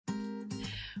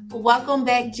Welcome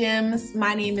back, gems.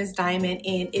 My name is Diamond,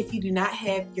 and if you do not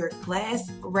have your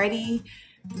glass ready,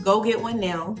 go get one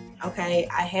now. Okay,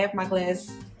 I have my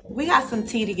glass. We got some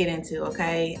tea to get into.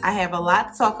 Okay, I have a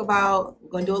lot to talk about. We're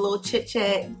gonna do a little chit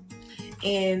chat,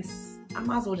 and I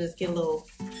might as well just get a little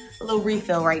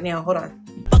refill right now. Hold on.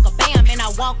 Fuck a bam and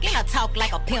I walk and I talk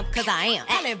like a pimp, cause I am.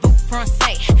 All that root front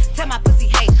say, tell my pussy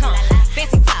hey, huh?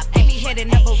 Fancy top, ain't me headed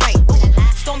never rate.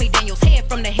 Stormy Daniels, head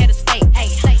from the head of state. Hey,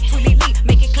 Tweety Lee,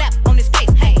 make it clap on his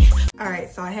face. Hey. All right,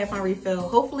 so I have my refill.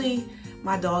 Hopefully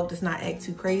my dog does not act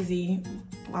too crazy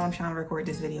while I'm trying to record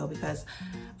this video because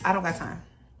I don't got time.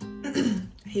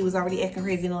 He was already acting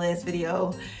crazy in the last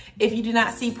video. If you do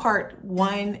not see part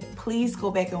 1, please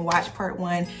go back and watch part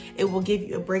 1. It will give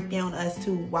you a breakdown as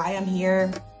to why I'm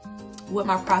here, what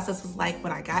my process was like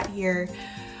when I got here.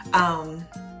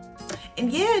 And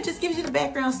yeah, it just gives you the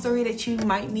background story that you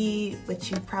might need,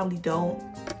 but you probably don't.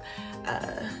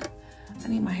 I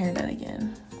need my hair done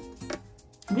again.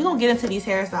 We're gonna get into these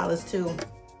hairstylists too.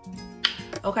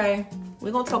 Okay,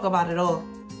 we're gonna talk about it all.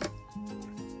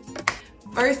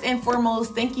 First and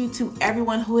foremost, thank you to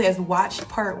everyone who has watched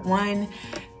part 1.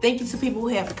 Thank you to people who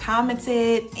have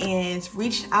commented and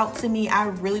reached out to me. I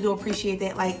really do appreciate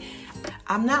that. Like,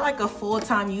 I'm not like a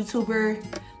full-time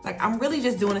YouTuber. Like, I'm really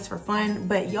just doing this for fun,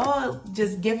 but y'all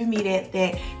just giving me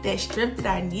that strength that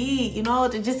I need, you know,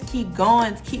 to just keep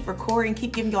going, to keep recording,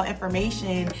 keep giving y'all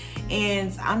information.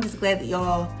 And I'm just glad that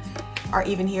y'all are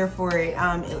even here for it.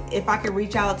 If I could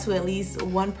reach out to at least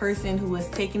one person who is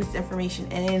taking this information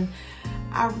in,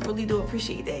 I really do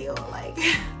appreciate that, y'all. Like,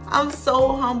 I'm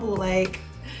so humble, like,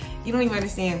 you don't even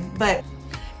understand.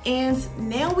 And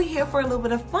now we're here for a little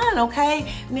bit of fun,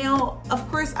 okay? Now,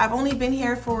 of course, I've only been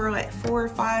here for like 4 or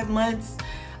 5 months.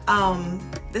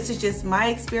 This is just my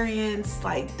experience.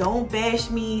 Like, don't bash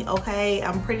me, okay?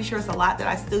 I'm pretty sure it's a lot that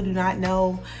I still do not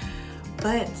know,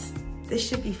 but this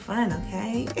should be fun,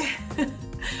 okay?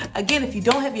 Again, if you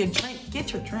don't have your drink,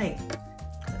 get your drink,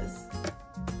 because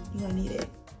you're gonna need it.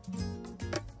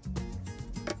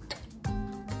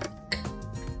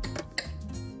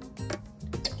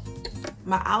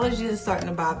 My allergies are starting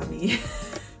to bother me.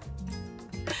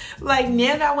 Like,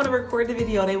 now that I want to record the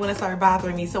video, they want to start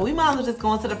bothering me. So we might as well just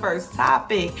go into the first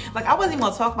topic. Like, I wasn't even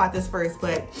gonna talk about this first,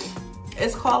 but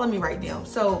it's calling me right now.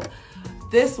 So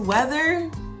this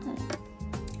weather,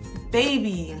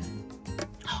 baby,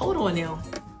 hold on now.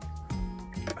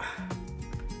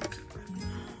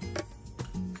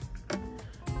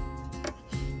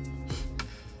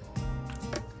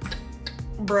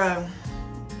 Bruh.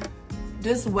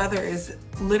 This weather is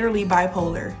literally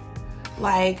bipolar.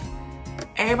 Like,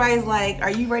 everybody's like,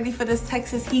 are you ready for this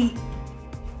Texas heat?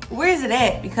 Where is it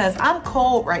at? Because I'm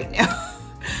cold right now.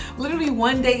 Literally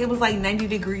one day it was like 90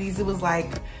 degrees. It was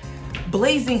like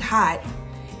blazing hot.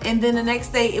 And then the next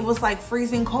day it was like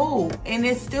freezing cold. And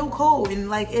it's still cold. And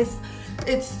like, it's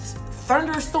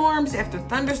thunderstorms after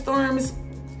thunderstorms.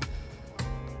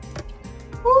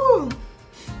 Woo.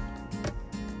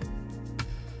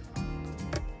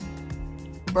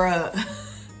 Bruh,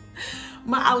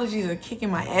 my allergies are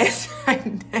kicking my ass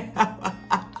right now.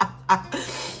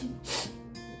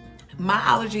 My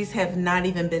allergies have not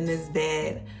even been this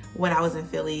bad when I was in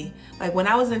Philly. Like, when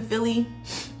I was in Philly,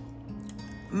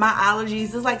 my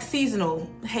allergies is like seasonal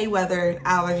hay weather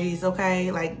allergies, okay?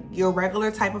 Like your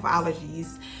regular type of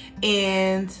allergies.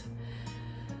 And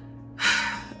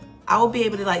I will be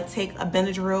able to like take a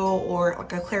Benadryl or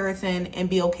like a Claritin and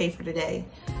be okay for the day.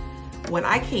 When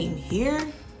I came here,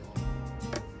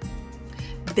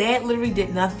 that literally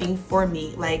did nothing for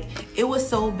me. Like, it was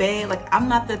so bad. Like, I'm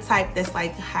not the type that's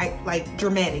like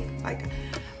dramatic. Like,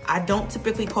 I don't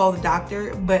typically call the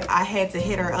doctor, but I had to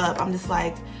hit her up. I'm just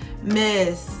like,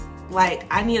 Miss, like,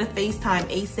 I need a FaceTime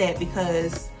ASAP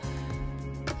because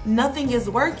nothing is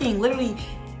working. Literally,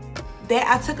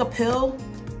 I took a pill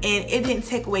and it didn't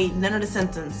take away none of the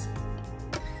symptoms.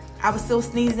 I was still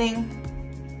sneezing.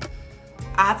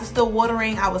 I was still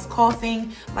watering. I was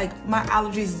coughing. Like, my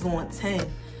allergies is on 10.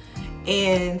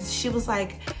 And she was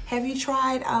like, have you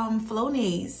tried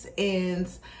Flonase? And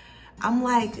I'm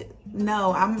like,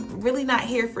 no, I'm really not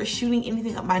here for shooting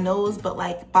anything up my nose. But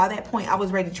like, by that point, I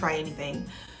was ready to try anything.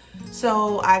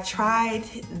 So I tried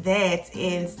that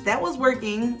and that was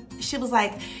working. She was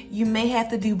like, you may have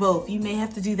to do both. You may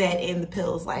have to do that and the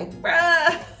pills. Like,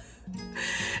 bruh.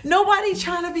 Nobody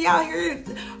trying to be out here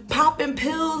popping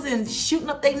pills and shooting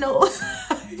up their nose.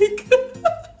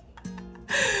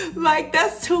 Like,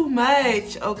 that's too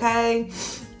much, okay?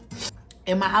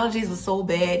 And my allergies were so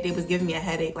bad, they was giving me a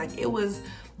headache. Like, it was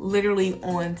literally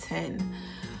on 10.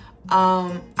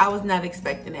 I was not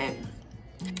expecting that.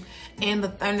 And the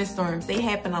thunderstorms, they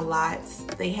happen a lot.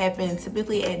 They happen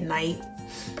typically at night,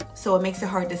 so it makes it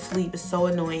hard to sleep. It's so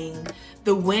annoying.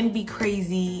 The wind be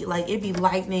crazy, like it be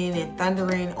lightning and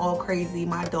thundering all crazy.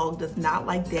 My dog does not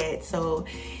like that, so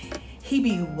he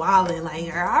be wilding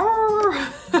like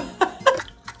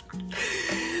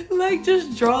like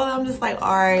just drawing. I'm just like,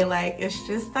 all right, like it's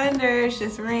just thunder, it's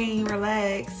just rain,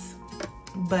 relax.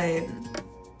 But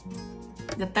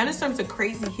the thunderstorms are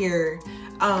crazy here.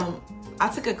 I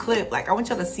took a clip, like I want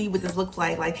y'all to see what this looks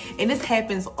like, and this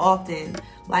happens often,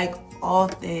 like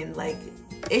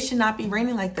it should not be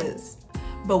raining like this.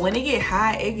 But when it get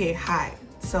hot, it get hot.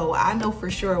 So I know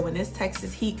for sure when this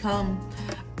Texas heat come,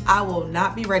 I will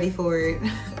not be ready for it.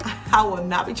 I will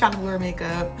not be trying to wear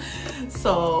makeup.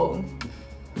 So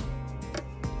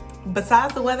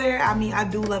besides the weather, I mean, I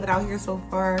do love it out here so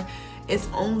far. It's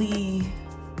only,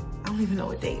 I don't even know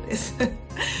what date it is.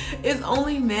 It's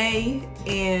only May,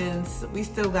 and we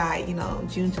still got, you know,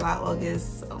 June, July,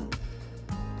 August. So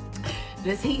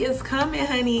this heat is coming,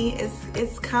 honey.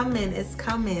 It's coming. It's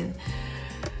coming.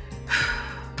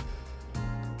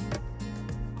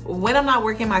 When I'm not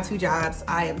working my 2 jobs,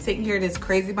 I am taking care of this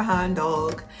crazy behind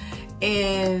dog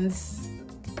and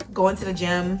going to the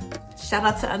gym. Shout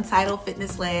out to Untitled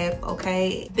Fitness Lab,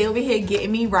 okay? They over here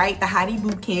getting me right, the Hottie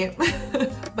Boot Camp.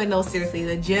 But no, seriously,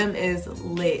 the gym is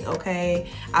lit, okay?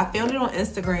 I found it on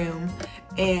Instagram,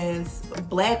 and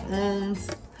black owns,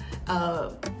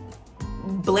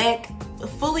 black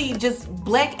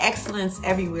excellence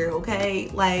everywhere, okay?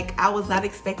 Like, I was not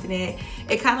expecting it.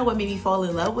 It kind of what made me fall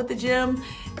in love with the gym,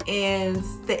 and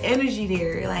the energy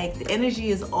there, like the energy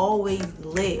is always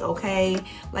lit, okay?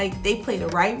 Like they play the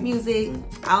right music.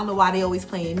 I don't know why they always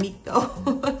playing Meek though.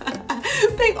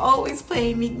 They always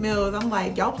playing Meek Mills. I'm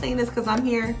like, y'all playing this because I'm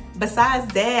here?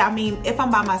 Besides that, I mean, if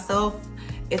I'm by myself,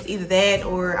 it's either that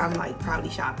or I'm like probably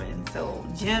shopping. So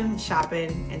gym,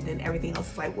 shopping, and then everything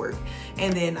else is like work.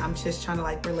 And then I'm just trying to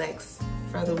like relax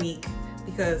for the week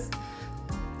because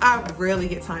I rarely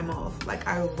get time off. Like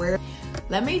I rarely.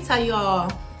 Let me tell y'all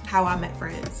how I met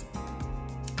friends,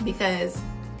 because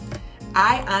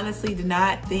I honestly did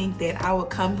not think that I would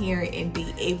come here and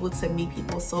be able to meet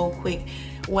people so quick.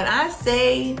 When I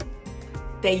say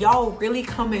that y'all really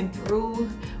coming through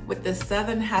with the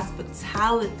Southern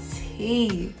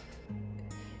hospitality,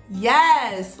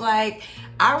 yes, like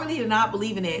I really did not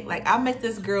believe in it. Like I met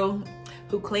this girl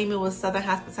who claimed it was Southern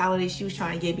hospitality. She was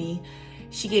trying to get me,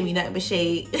 she gave me nothing but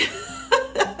shade.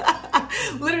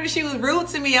 Literally, she was rude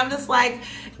to me. I'm just like,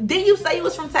 didn't you say you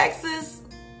was from Texas?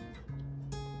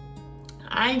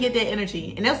 I didn't get that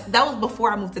energy. And that was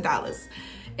before I moved to Dallas.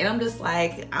 And I'm just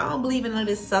like, I don't believe in none of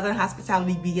this Southern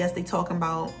hospitality BS they talking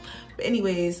about. But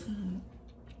anyways,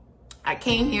 I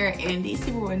came here and these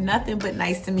people were nothing but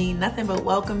nice to me, nothing but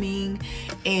welcoming.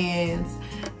 And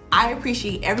I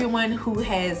appreciate everyone who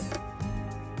has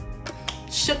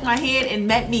shook my hand and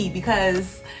met me,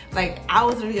 because like I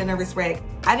was really a nervous wreck.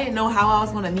 I didn't know how I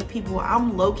was gonna meet people.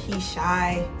 I'm low-key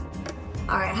shy.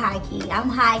 All right, high-key. I'm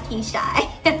high-key shy.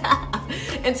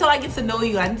 Until I get to know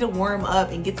you, I need to warm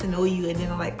up and get to know you, and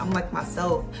then I'm like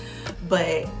myself.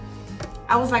 But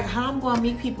I was like, how I'm gonna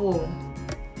meet people?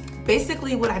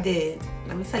 Basically what I did,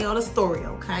 let me tell y'all the story,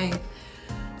 okay?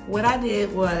 What I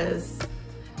did was,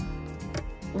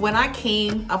 when I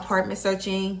came apartment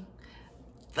searching,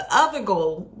 the other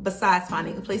goal besides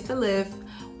finding a place to live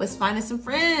was finding some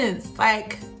friends.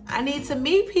 Like, I need to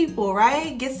meet people,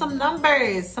 right? Get some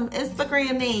numbers, some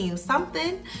Instagram names,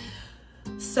 something.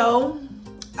 So,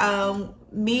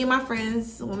 me and my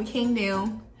friends, when we came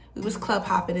down, we was club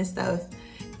hopping and stuff.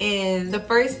 And the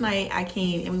first night I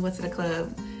came and we went to the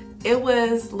club, it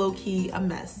was low-key a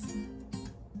mess.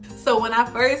 So when I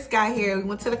first got here, we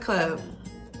went to the club.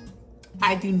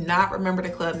 I do not remember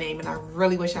the club name, and I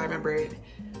really wish I remembered.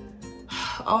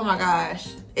 Oh my gosh.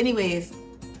 Anyways,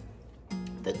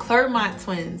 the Claremont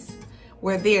twins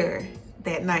were there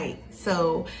that night.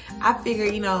 So I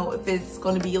figured, you know, if it's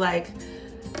going to be like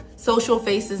social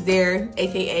faces there,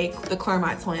 aka the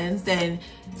Claremont twins, then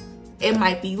it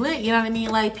might be lit, you know what I mean?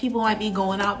 Like people might be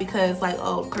going out because like,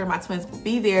 oh, Claremont twins will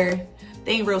be there.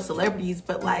 They ain't real celebrities,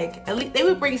 but like at least they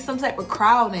would bring some type of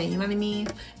crowd in, you know what I mean?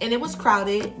 And it was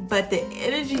crowded, but the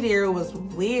energy there was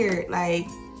weird. Like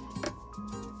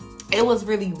it was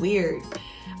really weird.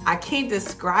 I can't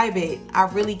describe it. I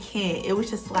really can't. It was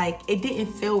just like, it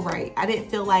didn't feel right. I didn't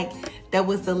feel like that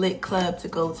was the lit club to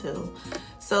go to.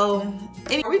 So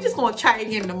anyway, we're just gonna try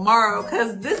again tomorrow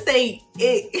because this ain't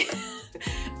it.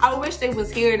 I wish they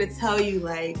was here to tell you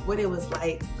like what it was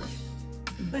like,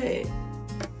 but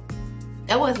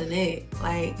that wasn't it.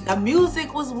 Like the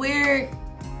music was weird.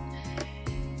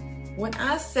 When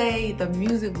I say the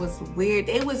music was weird,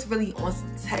 it was really on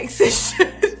some Texas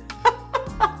shit.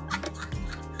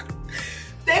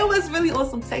 They was really on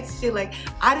some Texas shit. Like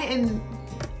I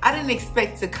didn't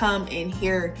expect to come and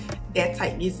hear that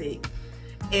type music,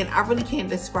 and I really can't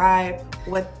describe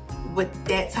what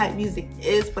that type music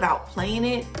is without playing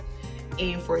it.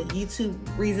 And for YouTube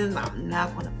reasons, I'm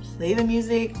not gonna play the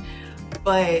music,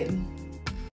 but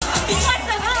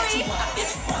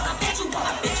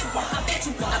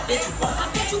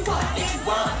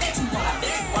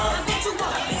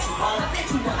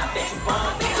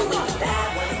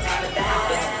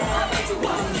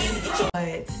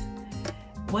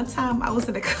one time I was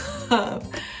in a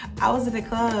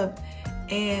club.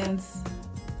 And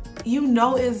you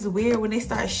know it's weird when they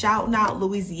start shouting out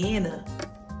Louisiana.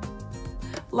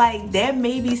 Like that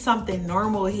may be something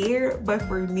normal here, but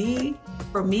for me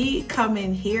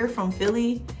coming here from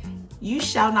Philly, you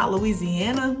shouting out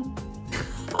Louisiana.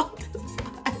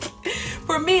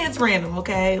 For me it's random,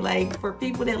 okay? Like for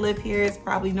people that live here it's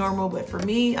probably normal, but for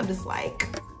me I'm just like,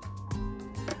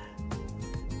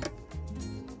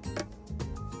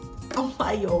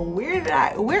 yo,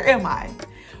 where am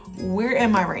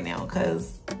I right now?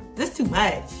 Because this too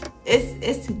much.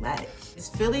 It's too much.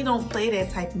 Philly don't play that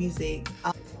type of music.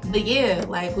 But yeah,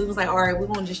 like we was like, all right, we're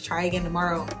gonna just try again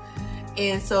tomorrow.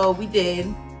 And so we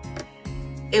did.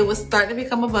 It was starting to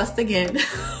become a bust again.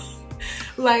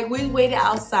 Like we waited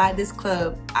outside this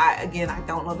club. I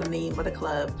don't know the name of the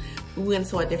club. We went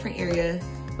to a different area,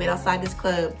 waited outside this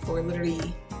club for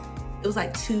literally, it was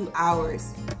like 2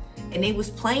 hours. And they was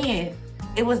playing.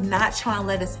 It was not trying to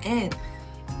let us in.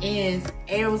 And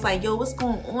Aaron was like, yo, what's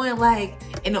going on? Like,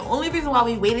 and the only reason why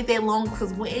we waited that long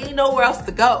because we ain't nowhere else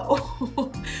to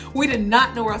go. We did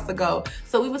not know where else to go.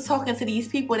 So we was talking to these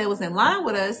people that was in line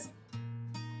with us,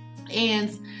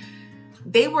 and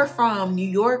they were from New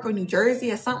York or New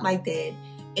Jersey or something like that.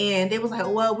 And they was like,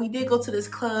 well, we did go to this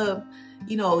club,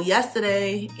 you know,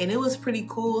 yesterday, and it was pretty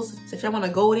cool. So if y'all want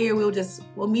to go there,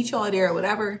 we'll meet y'all there or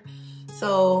whatever.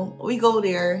 So we go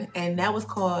there, and that was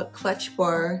called Clutch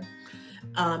Bar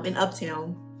in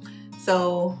Uptown.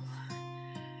 So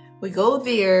we go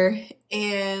there,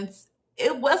 and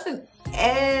it wasn't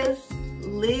as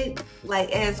lit,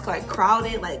 like as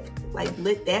crowded, like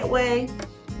lit that way.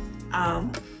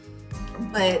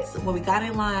 But when we got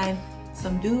in line,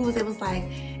 some dudes, it was like,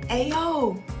 hey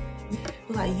yo, it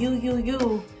was like you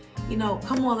know,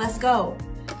 come on, let's go.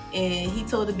 And he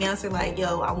told the bouncer like,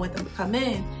 yo, I want them to come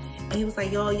in. And he was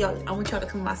like, yo, I want y'all to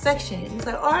come in my section. And he's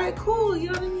like, all right, cool, you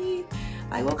know what I mean?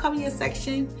 Like, we'll come in your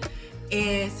section.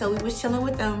 And so we was chilling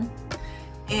with them.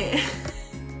 And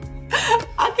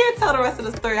I can't tell the rest of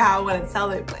the story how I want to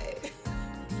tell it, but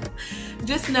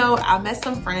just know I met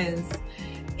some friends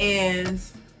and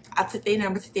I took their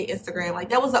number, took their Instagram. Like,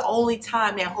 that was the only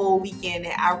time that whole weekend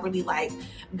that I really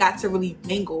got to really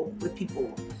mingle with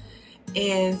people.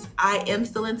 And I am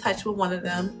still in touch with one of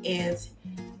them, and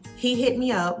he hit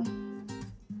me up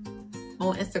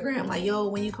on Instagram like, yo,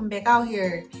 when you come back out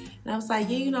here? And I was like,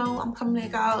 yeah, you know, I'm coming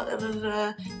back out,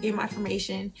 gave my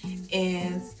information.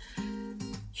 And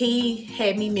he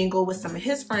had me mingle with some of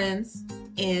his friends,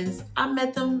 and I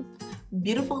met them.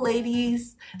 Beautiful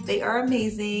ladies, they are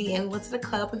amazing, and went to the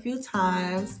club a few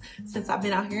times since I've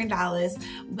been out here in Dallas.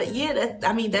 But yeah,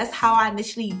 that's how I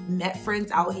initially met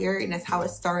friends out here, and that's how it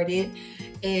started.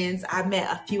 And I met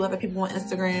a few other people on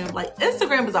Instagram. Like,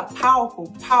 Instagram is a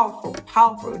powerful, powerful,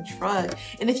 powerful drug,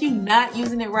 and if you're not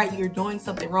using it right, you're doing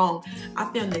something wrong. I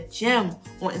found the gym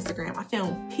on Instagram. I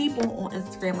found people on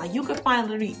Instagram. Like, you can find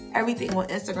literally everything on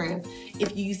Instagram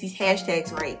if you use these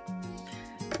hashtags right.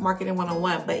 Marketing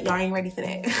 101, but y'all ain't ready for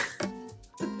that.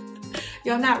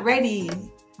 Y'all not ready.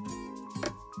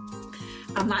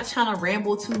 I'm not trying to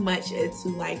ramble too much into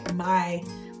like my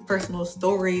personal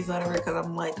stories or whatever, because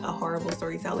I'm like a horrible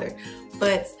storyteller,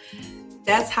 but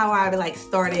that's how I like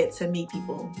started to meet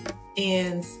people.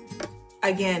 And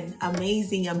again,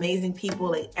 amazing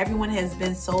people. Like, everyone has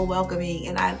been so welcoming,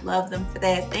 and I love them for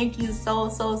that. Thank you so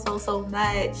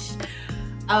much.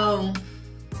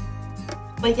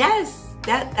 But yes,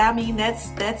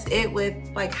 that's it with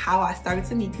like how I started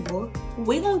to meet people.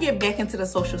 We're gonna get back into the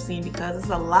social scene because there's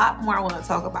a lot more I want to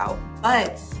talk about,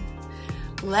 but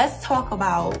let's talk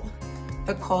about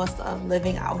the cost of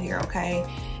living out here, okay?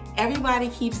 Everybody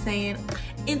keeps saying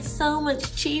it's so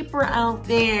much cheaper out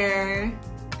there.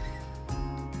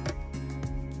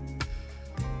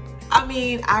 I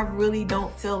mean, I really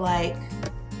don't feel like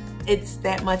it's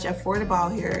that much affordable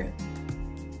out here.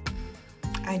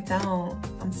 I don't.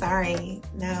 I'm sorry.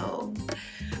 No.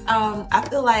 I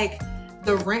feel like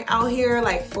the rent out here,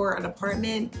 like for an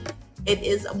apartment, it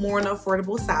is more on the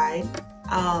affordable side.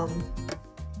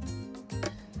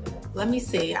 Let me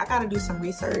see. I gotta do some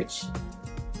research.